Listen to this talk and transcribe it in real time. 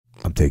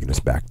taking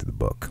us back to the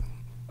book.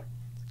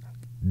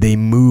 They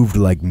moved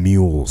like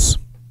mules.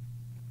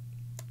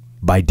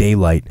 By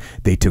daylight,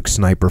 they took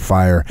sniper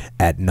fire.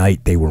 At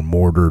night, they were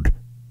mortared.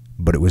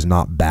 But it was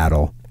not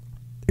battle.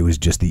 It was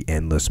just the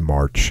endless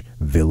march,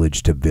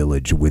 village to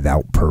village,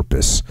 without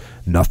purpose.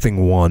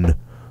 Nothing won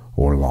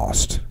or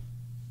lost.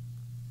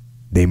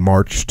 They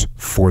marched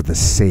for the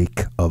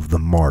sake of the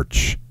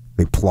march.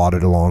 They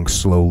plodded along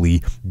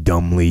slowly,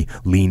 dumbly,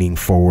 leaning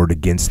forward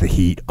against the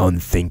heat,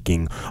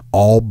 unthinking,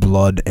 all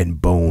blood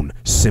and bone,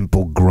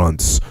 simple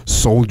grunts,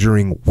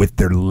 soldiering with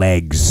their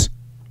legs,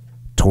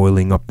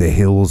 toiling up the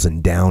hills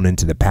and down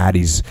into the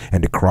paddies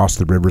and across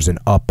the rivers and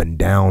up and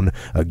down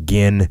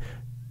again,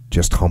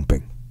 just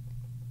humping.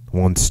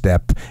 One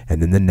step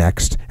and then the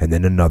next and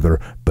then another,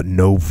 but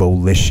no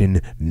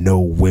volition,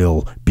 no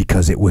will,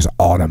 because it was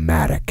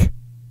automatic.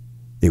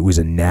 It was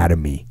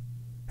anatomy,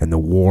 and the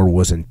war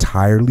was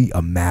entirely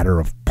a matter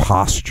of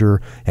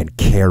posture and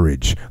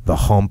carriage. The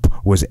hump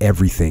was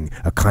everything,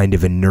 a kind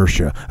of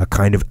inertia, a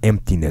kind of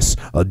emptiness,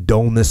 a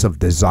dullness of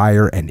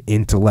desire and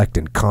intellect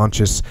and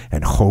conscience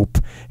and hope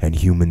and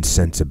human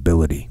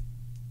sensibility.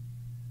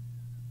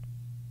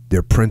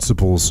 Their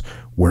principles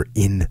were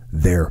in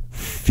their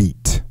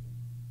feet.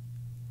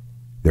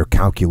 Their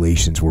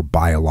calculations were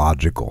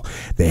biological.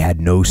 They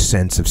had no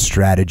sense of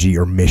strategy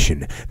or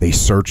mission. They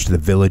searched the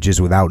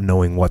villages without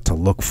knowing what to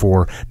look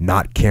for,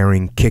 not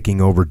caring, kicking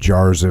over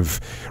jars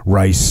of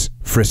rice,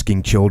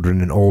 frisking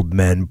children and old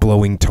men,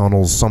 blowing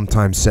tunnels,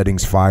 sometimes setting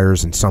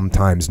fires and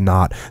sometimes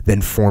not,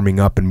 then forming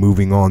up and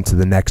moving on to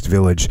the next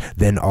village,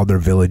 then other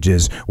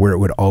villages where it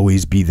would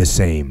always be the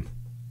same.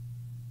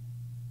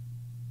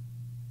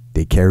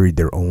 They carried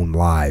their own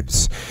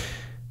lives.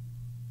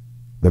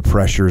 The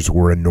pressures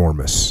were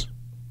enormous.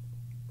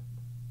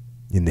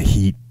 In the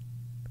heat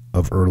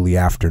of early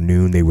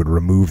afternoon, they would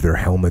remove their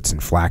helmets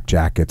and flak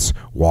jackets,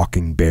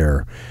 walking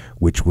bare,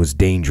 which was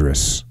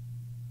dangerous,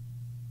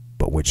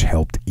 but which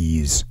helped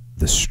ease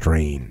the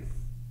strain.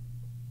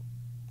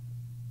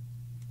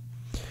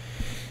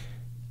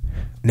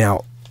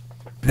 Now,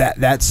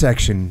 that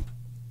section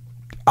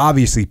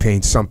obviously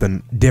paints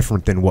something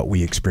different than what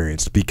we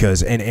experienced,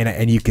 because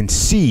and you can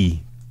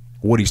see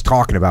what he's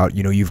talking about.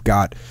 You know, you've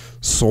got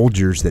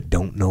soldiers that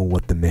don't know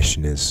what the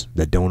mission is,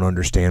 that don't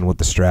understand what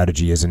the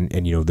strategy is,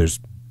 and you know, there's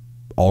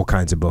all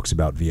kinds of books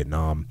about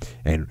Vietnam,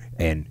 and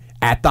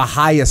at the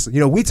highest,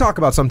 you know, we talk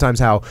about sometimes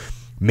how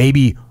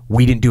maybe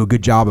we didn't do a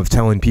good job of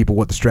telling people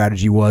what the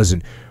strategy was,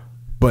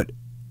 but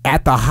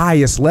at the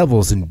highest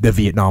levels in the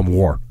Vietnam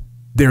War,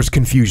 there's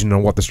confusion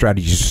on what the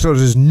strategy is. So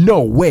there's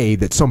no way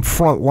that some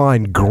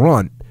frontline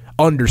grunt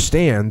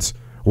understands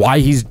why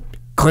he's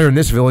clearing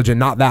this village and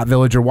not that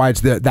village, or why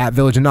it's that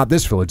village and not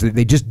this village.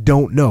 They just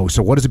don't know.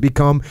 So what does it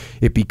become?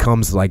 It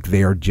becomes like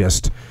they are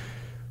just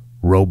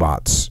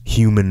robots,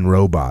 human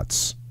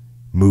robots,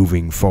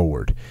 moving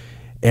forward.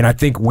 And I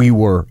think we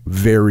were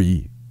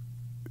very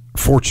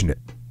fortunate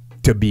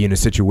to be in a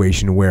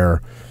situation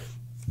where,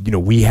 you know,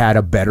 we had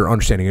a better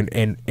understanding.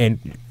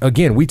 And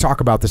again, we talk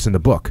about this in the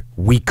book.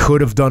 We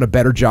could have done a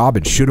better job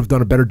and should have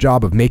done a better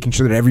job of making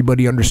sure that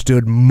everybody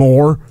understood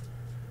more.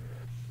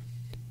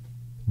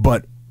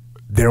 But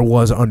there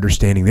was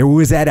understanding. There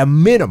was, at a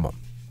minimum,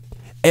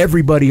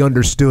 everybody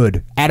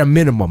understood, at a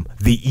minimum,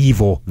 the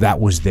evil that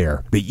was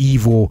there. The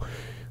evil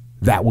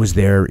that was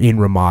there in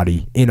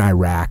Ramadi, in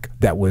Iraq,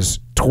 that was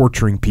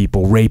torturing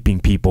people, raping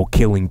people,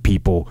 killing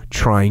people,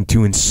 trying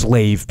to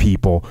enslave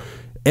people.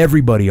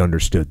 Everybody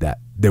understood that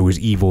there was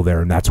evil there,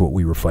 and that's what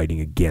we were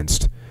fighting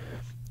against.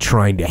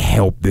 Trying to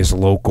help this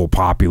local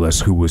populace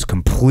who was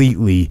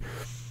completely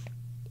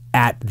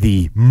at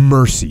the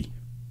mercy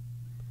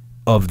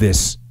of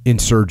this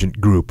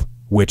insurgent group,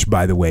 which,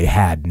 by the way,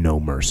 had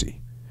no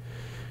mercy.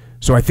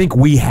 So I think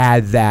we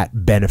had that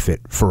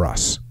benefit for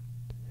us.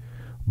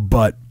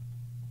 But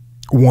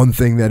one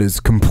thing that is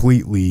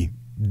completely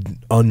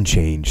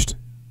unchanged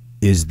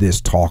is this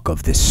talk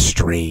of this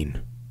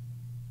strain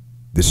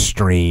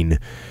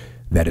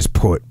that is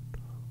put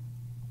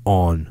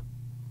on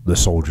the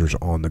soldiers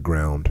on the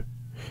ground.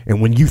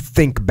 And when you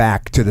think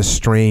back to the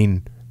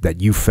strain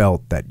that you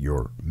felt, that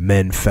your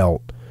men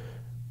felt,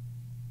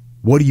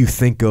 what do you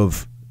think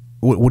of?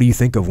 What do you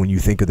think of when you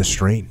think of the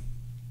strain?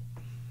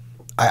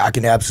 I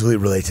can absolutely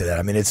relate to that.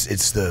 I mean,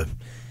 it's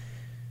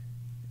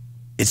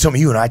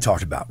something you and I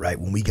talked about, right?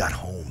 When we got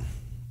home,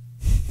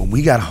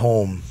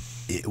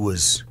 it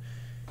was,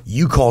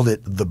 you called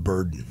it the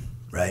burden,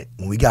 right?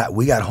 When we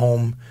got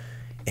home,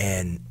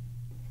 and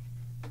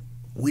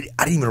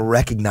I didn't even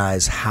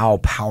recognize how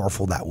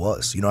powerful that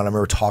was. You know, and I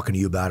remember talking to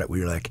you about it.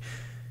 We were like,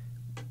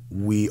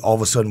 all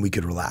of a sudden we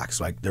could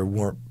relax. Like there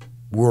weren't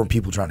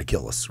people trying to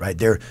kill us, right?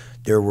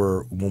 There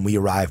were, when we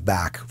arrived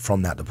back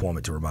from that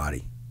deployment to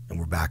Ramadi, and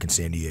we're back in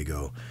San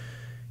Diego,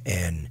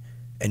 and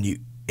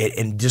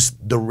just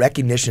the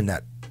recognition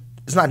that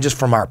it's not just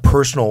from our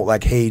personal,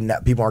 like, hey,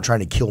 people aren't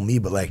trying to kill me,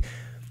 but like,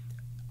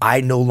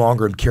 I no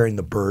longer am carrying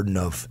the burden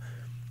of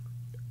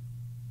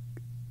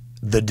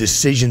the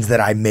decisions that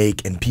I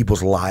make and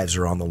people's lives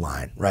are on the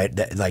line, right?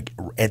 That, like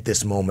at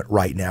this moment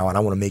right now, and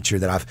I want to make sure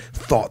that I've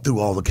thought through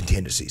all the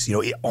contingencies.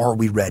 You know, are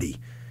we ready?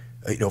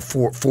 You know,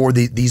 for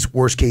these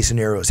worst case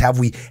scenarios, have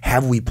we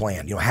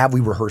planned? You know, have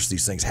we rehearsed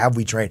these things? Have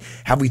we trained?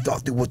 Have we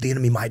thought through what the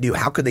enemy might do?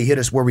 How could they hit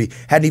us where we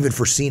hadn't even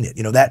foreseen it?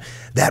 You know, that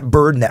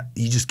burden that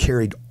you just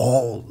carried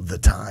all the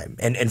time.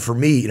 And for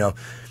me, you know,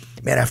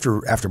 man,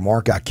 after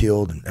Mark got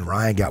killed and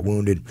Ryan got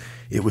wounded,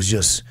 it was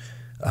just,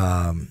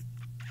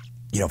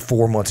 you know,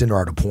 4 months into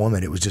our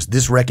deployment, it was just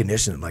this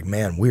recognition, like,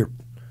 man,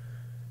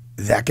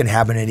 that can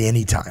happen at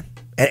any time.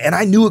 And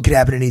I knew it could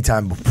happen at any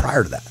time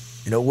prior to that.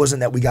 You know, it wasn't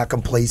that we got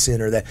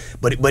complacent or that,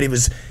 but it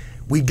was,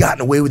 we've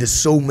gotten away with it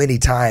so many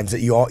times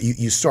that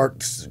you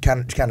start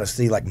kind of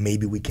see like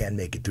maybe we can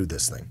make it through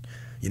this thing,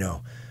 you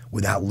know,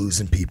 without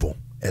losing people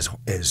and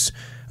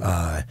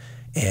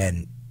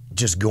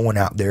just going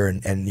out there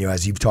and you know,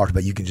 as you've talked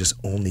about, you can just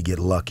only get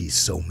lucky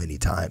so many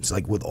times,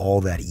 like with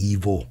all that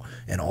evil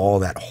and all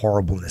that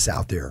horribleness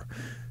out there,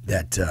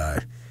 that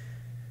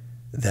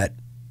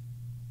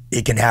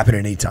it can happen at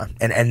any time.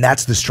 And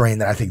that's the strain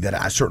that I think that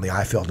I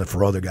felt and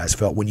for other guys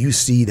felt. When you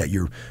see that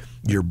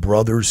your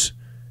brother's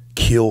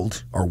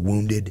killed or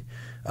wounded,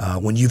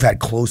 when you've had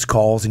close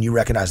calls and you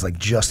recognize like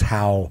just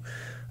how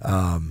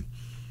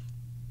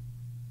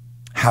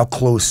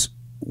close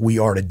we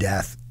are to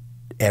death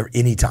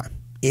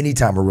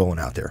anytime we're rolling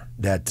out there,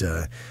 that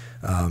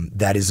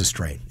is a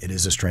strain. It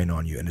is a strain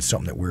on you, and it's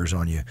something that wears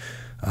on you.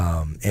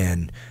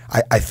 And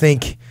I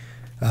think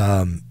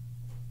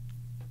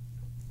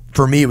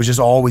for me, it was just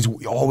always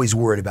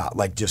worried about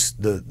like just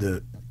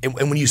and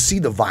when you see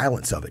the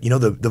violence of it, you know,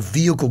 the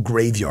vehicle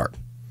graveyard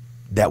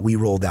that we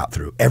rolled out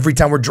through every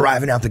time we're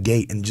driving out the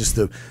gate, and just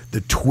the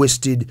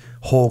twisted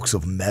hulks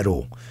of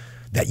metal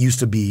that used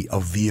to be a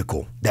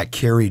vehicle that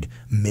carried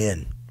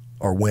men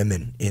or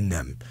women in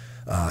them,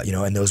 you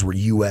know, and those were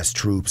U.S.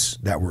 troops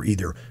that were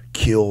either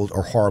killed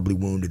or horribly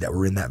wounded that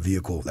were in that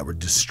vehicle that were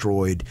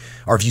destroyed.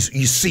 Or if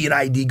you see an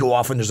ID go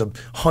off and there's a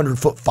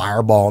 100-foot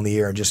fireball in the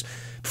air and just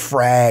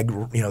frag,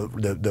 you know,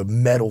 the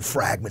metal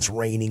fragments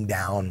raining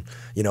down,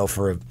 you know,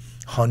 for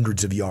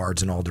hundreds of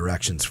yards in all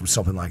directions from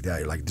something like that.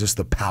 You're like, just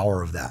the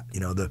power of that, you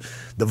know, the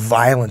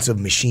violence of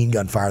machine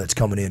gun fire that's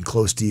coming in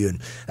close to you.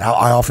 And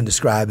I often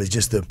describe as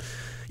just you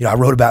know, I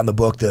wrote about in the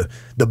book the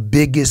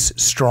biggest,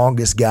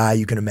 strongest guy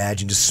you can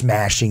imagine just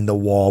smashing the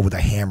wall with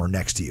a hammer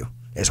next to you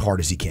as hard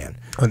as he can.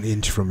 An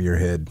inch from your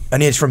head.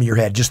 An inch from your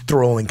head, just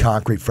throwing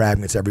concrete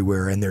fragments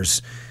everywhere. And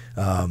there's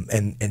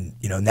and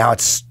you know, now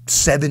it's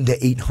 700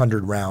 to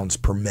 800 rounds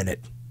per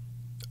minute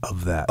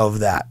of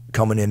that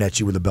coming in at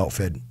you with a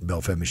belt-fed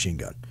machine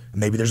gun.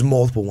 Maybe there's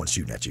multiple ones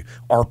shooting at you.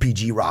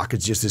 RPG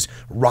rockets, just this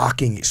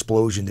rocking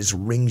explosion. This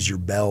rings your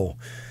bell.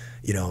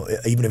 You know,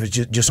 even if it's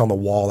just on the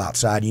wall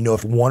outside, you know,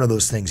 if one of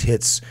those things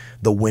hits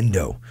the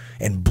window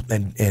and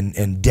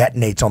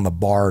detonates on the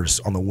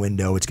bars on the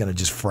window, it's going to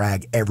just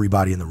frag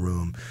everybody in the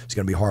room. It's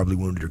going to be horribly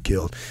wounded or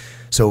killed.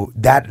 So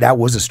that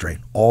was a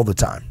strain all the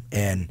time.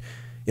 And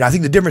you know, I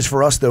think the difference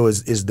for us though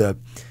is the,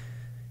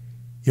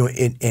 you know,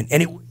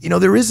 you know,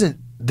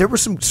 there were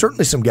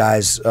certainly some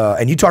guys,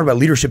 and you talked about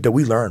leadership that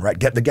we learned, right?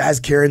 Get the guys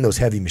carrying those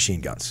heavy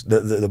machine guns,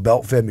 the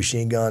belt-fed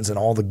machine guns and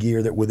all the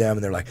gear that with them,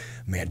 and they're like,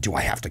 man, do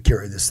I have to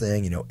carry this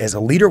thing? You know, as a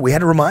leader, we had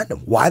to remind them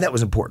why that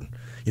was important.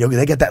 You know,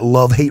 they got that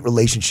love-hate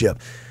relationship.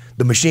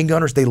 The machine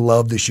gunners, they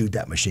love to shoot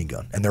that machine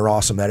gun, and they're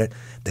awesome at it.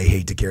 They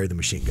hate to carry the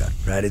machine gun,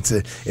 right? It's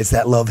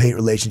that love-hate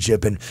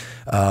relationship, and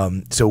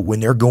so when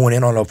they're going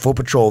in on a foot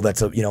patrol,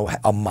 that's a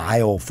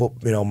mile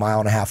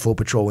and a half foot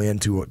patrol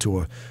into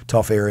a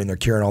tough area, and they're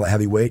carrying all that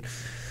heavy weight.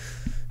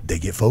 They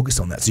get focused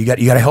on that. So you got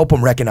to help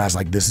them recognize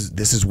like this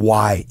is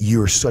why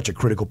you're such a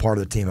critical part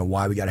of the team and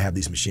why we got to have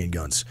these machine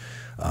guns.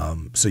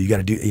 So you got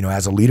to do, you know,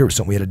 as a leader, it's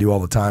something we had to do all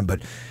the time.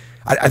 But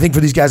I think for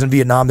these guys in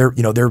Vietnam, they're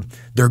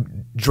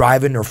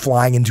driving or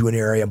flying into an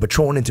area,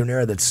 patrolling into an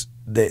area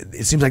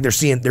it seems like they're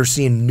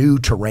seeing new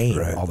terrain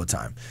all the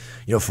time.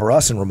 You know, for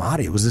us in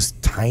Ramadi, it was this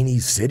tiny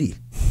city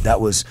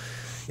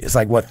it's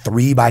like what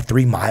 3 by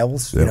 3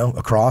 miles, you know,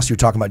 across. You're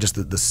talking about just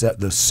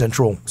the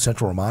central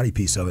Ramadi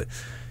piece of it.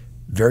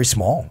 Very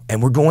small,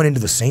 and we're going into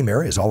the same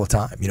areas all the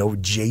time. You know,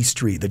 J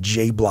Street, the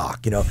J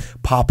Block, you know,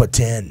 Papa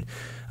 10,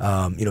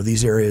 you know,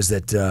 these areas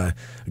that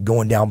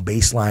going down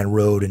Baseline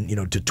Road and, you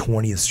know, to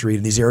 20th Street,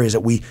 and these areas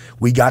that we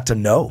got to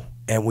know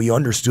and we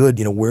understood,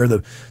 you know, where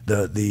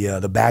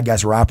the bad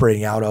guys were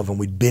operating out of, and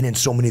we'd been in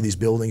so many of these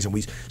buildings,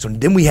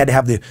 and then we had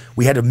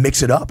to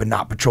mix it up and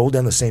not patrol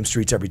down the same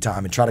streets every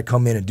time and try to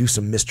come in and do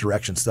some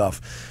misdirection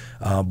stuff.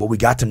 But we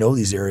got to know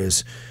these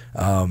areas,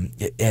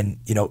 and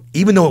you know,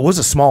 even though it was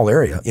a small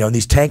area, you know, and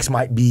these tanks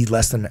might be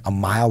less than a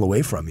mile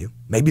away from you,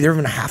 maybe they're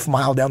even a half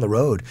mile down the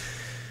road.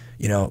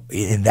 You know,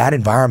 in that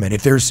environment,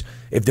 if there's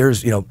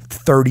you know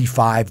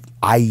 35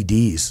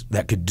 IEDs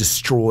that could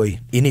destroy,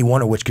 any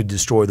one of which could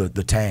destroy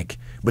the tank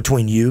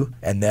between you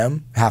and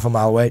them half a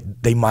mile away,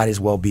 they might as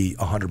well be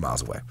 100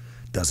 miles away.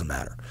 Doesn't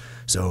matter.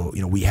 So,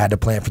 we had to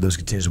plan for those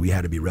contingencies. We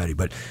had to be ready.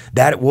 But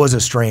that was a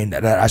strain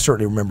that I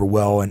certainly remember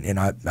well. And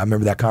I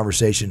remember that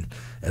conversation,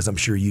 as I'm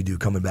sure you do,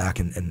 coming back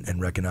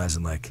and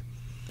recognizing, like,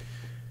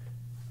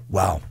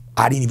 wow,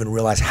 I didn't even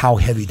realize how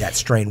heavy that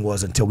strain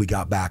was until we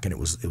got back and it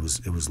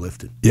was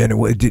lifted. Yeah,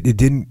 and it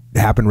didn't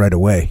happen right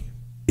away.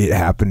 It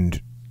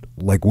happened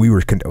like we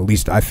were, at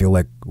least I feel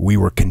like we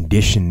were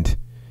conditioned.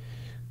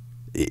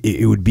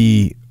 It would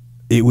be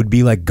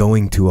like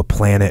going to a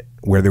planet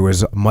where there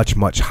was much,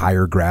 much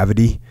higher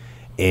gravity,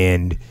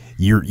 and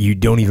you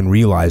don't even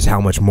realize how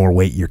much more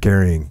weight you're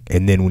carrying.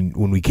 And then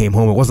when we came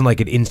home, it wasn't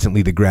like it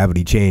instantly the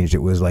gravity changed.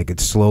 It was like it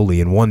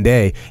slowly. And one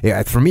day,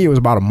 for me, it was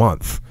about a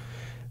month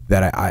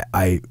that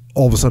I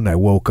all of a sudden I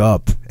woke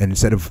up, and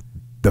instead of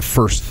the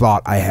first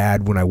thought I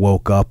had when I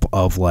woke up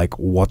of like,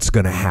 what's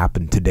going to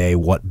happen today?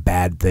 What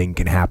bad thing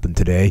can happen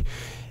today?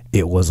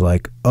 It was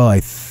like, oh, I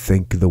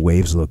think the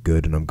waves look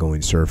good and I'm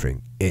going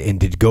surfing.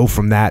 And to go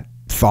from that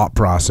thought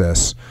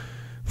process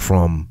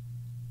from,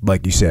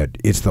 like you said,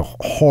 it's the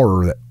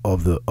horror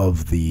of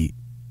the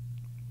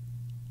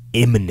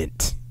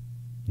imminent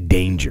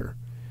danger.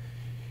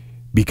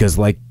 Because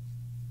like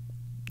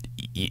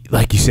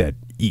you said,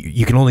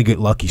 you can only get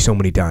lucky so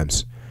many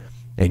times.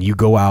 And you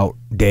go out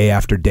day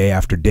after day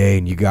after day,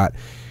 and you got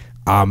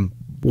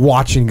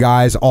watching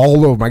guys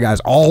all over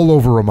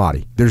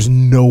Ramadi. There's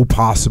no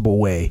possible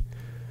way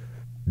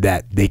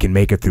that they can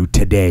make it through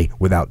today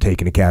without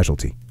taking a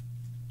casualty.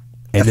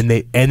 And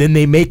then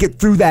they make it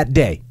through that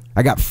day.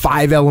 I got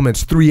 5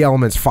 elements, 3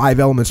 elements, 5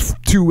 elements,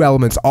 2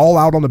 elements, all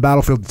out on the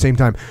battlefield at the same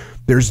time.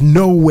 There's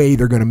no way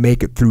they're going to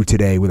make it through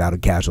today without a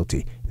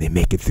casualty. They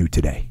make it through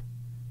today.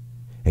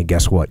 And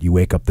guess what? You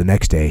wake up the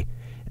next day,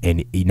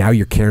 and now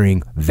you're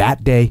carrying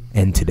that day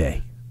and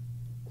today.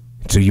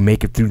 So you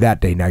make it through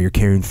that day. Now you're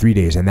carrying 3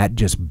 days. And that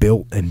just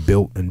built and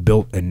built and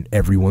built. And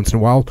every once in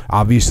a while,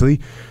 obviously,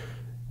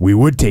 we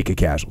would take a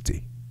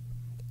casualty.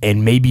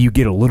 And maybe you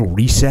get a little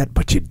reset,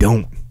 but you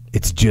don't.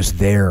 It's just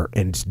there,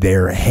 and it's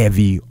there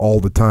heavy all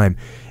the time.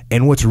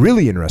 And what's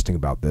really interesting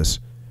about this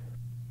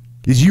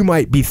is you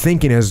might be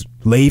thinking, as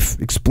Leif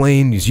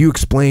explained, as you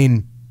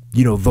explain,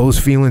 those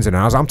feelings, and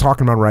as I'm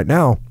talking about right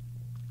now,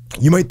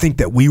 you might think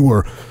that we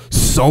were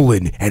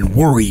sullen and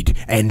worried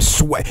and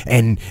sweat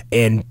and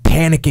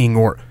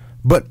panicking,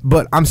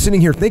 but I'm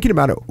sitting here thinking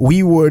about it.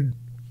 We would,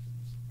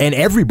 and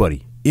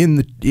everybody in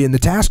the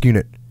task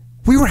unit,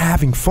 we were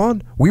having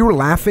fun. We were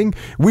laughing.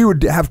 We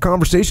would have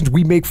conversations.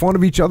 We'd make fun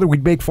of each other.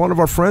 We'd make fun of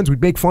our friends.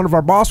 We'd make fun of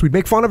our boss. We'd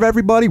make fun of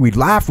everybody. We'd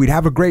laugh. We'd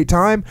have a great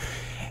time.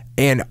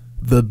 And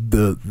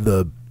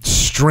the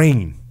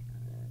strain,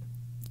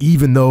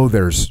 even though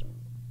there's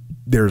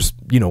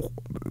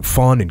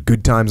fun and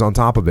good times on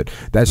top of it,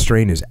 that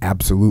strain is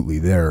absolutely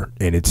there,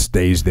 and it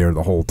stays there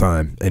the whole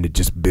time, and it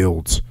just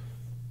builds.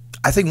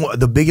 I think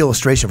the big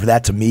illustration for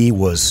that to me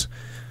was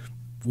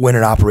when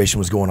an operation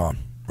was going on,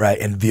 right,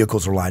 and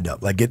vehicles are lined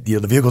up. Like the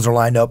vehicles are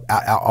lined up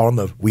out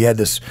on we had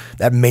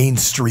that main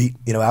street,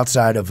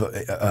 outside of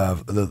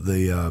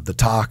the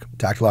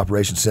Tactical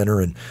Operations Center,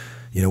 and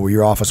where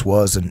your office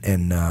was,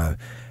 and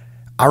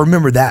I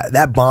remember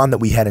that bond that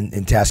we had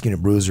in Task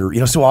Unit Bruiser.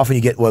 So often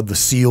you get the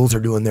SEALs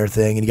are doing their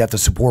thing, and you got the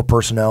support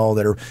personnel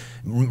that are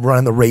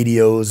running the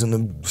radios, and the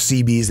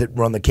CBs that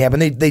run the camp,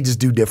 and they just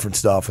do different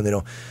stuff, and they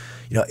don't,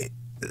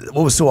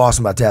 what was so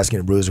awesome about Task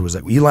Unit Bruiser was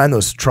that you line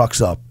those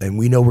trucks up, and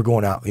we know we're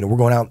going out. We're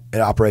going out in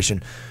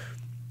operation,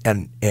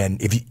 and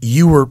if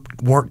you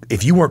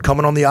weren't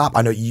coming on the op,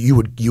 I know you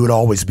would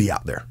always be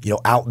out there,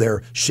 out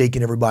there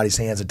shaking everybody's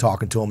hands and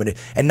talking to them,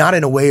 and not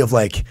in a way of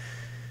like,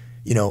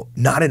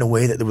 not in a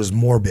way that there was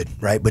morbid,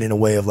 right? But in a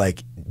way of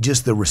like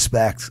just the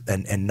respect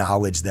and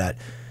knowledge that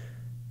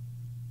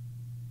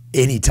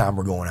anytime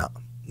we're going out,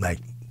 like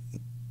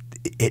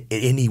at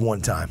any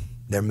one time,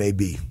 there may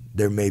be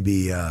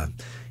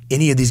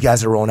any of these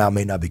guys that are rolling out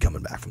may not be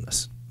coming back from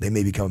this. They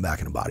may be coming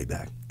back in a body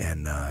bag,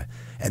 and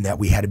that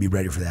we had to be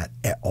ready for that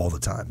all the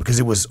time, because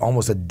it was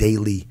almost a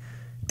daily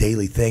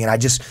thing. And I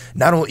just,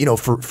 not only,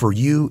 for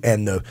you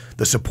and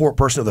the support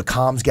person, the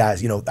comms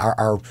guys,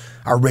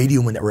 our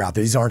radio men that were out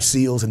there, these aren't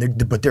SEALs,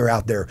 but they're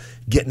out there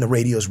getting the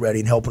radios ready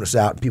and helping us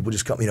out. And people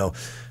just come,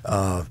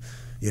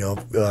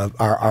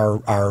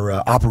 our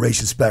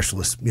operations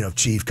specialist,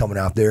 chief coming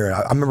out there.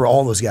 I remember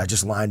all those guys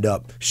just lined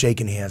up,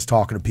 shaking hands,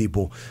 talking to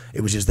people.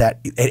 It was just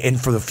that,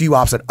 and for the few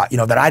ops that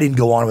that I didn't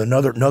go on with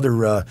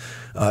another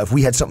if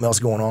we had something else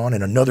going on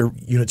and another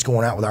unit's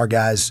going out with our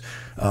guys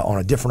on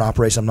a different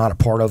operation I'm not a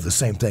part of, the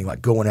same thing,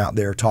 like going out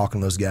there,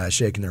 talking to those guys,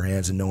 shaking their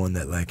hands, and knowing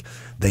that like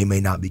they may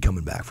not be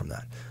coming back from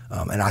that.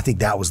 And I think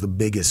that was the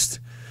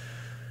biggest.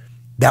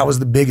 That was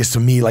the biggest to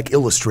me, like,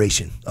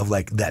 illustration of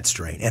like that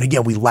strain. And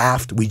again, we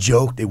laughed, we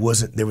joked. There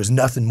was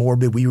nothing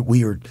morbid.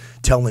 We were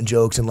telling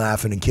jokes and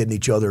laughing and kidding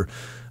each other.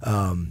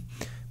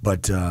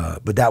 But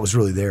that was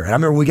really there. And I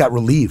remember we got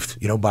relieved,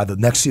 by the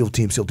next SEAL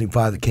Team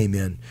 5 that came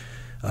in,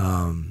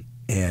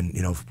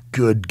 and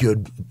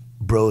good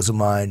bros of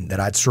mine that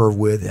I'd served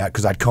with,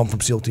 because I'd come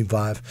from SEAL Team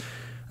 5,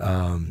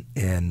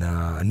 and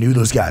I knew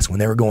those guys when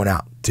they were going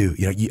out too.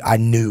 I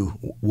knew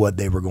what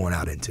they were going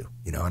out into,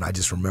 and I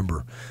just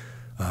remember.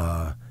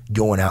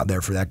 going out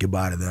there for that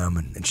goodbye to them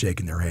and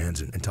shaking their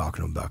hands and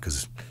talking to them about,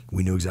 because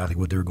we knew exactly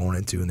what they were going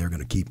into, and they're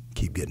going to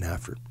keep getting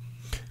after it.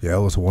 Yeah,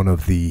 it was one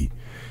of the.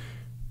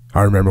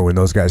 I remember when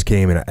those guys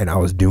came and I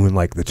was doing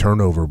like the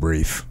turnover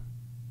brief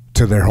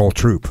to their whole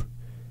troop,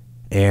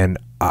 and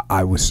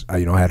I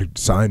had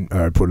to sign,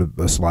 put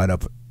a slide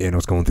up, and I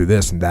was going through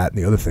this and that and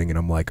the other thing, and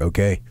I'm like,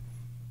 okay,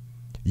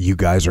 you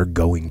guys are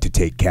going to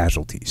take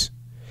casualties,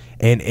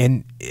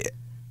 and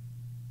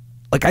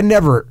like I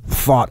never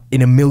thought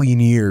in a million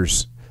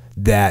years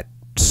that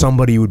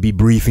somebody would be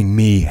briefing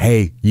me,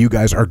 hey, you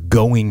guys are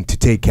going to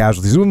take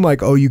casualties. It wasn't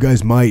like, oh, you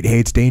guys might, hey,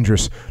 it's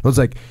dangerous. It was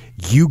like,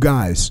 you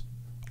guys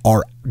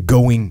are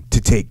going to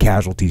take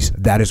casualties.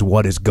 That is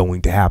what is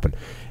going to happen.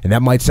 And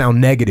that might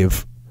sound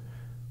negative,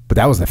 but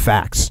that was the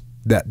facts.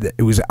 That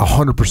it was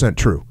 100%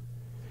 true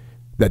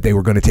that they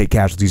were going to take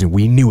casualties, and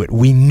we knew it.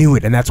 We knew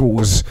it, and that's what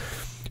was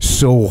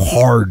so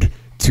hard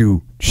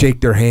to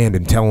shake their hand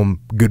and tell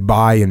them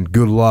goodbye and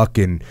good luck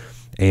and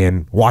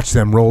watch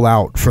them roll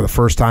out for the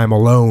first time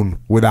alone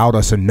without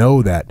us, and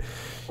know that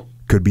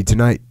could be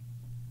tonight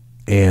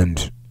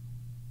and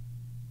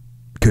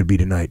could be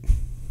tonight.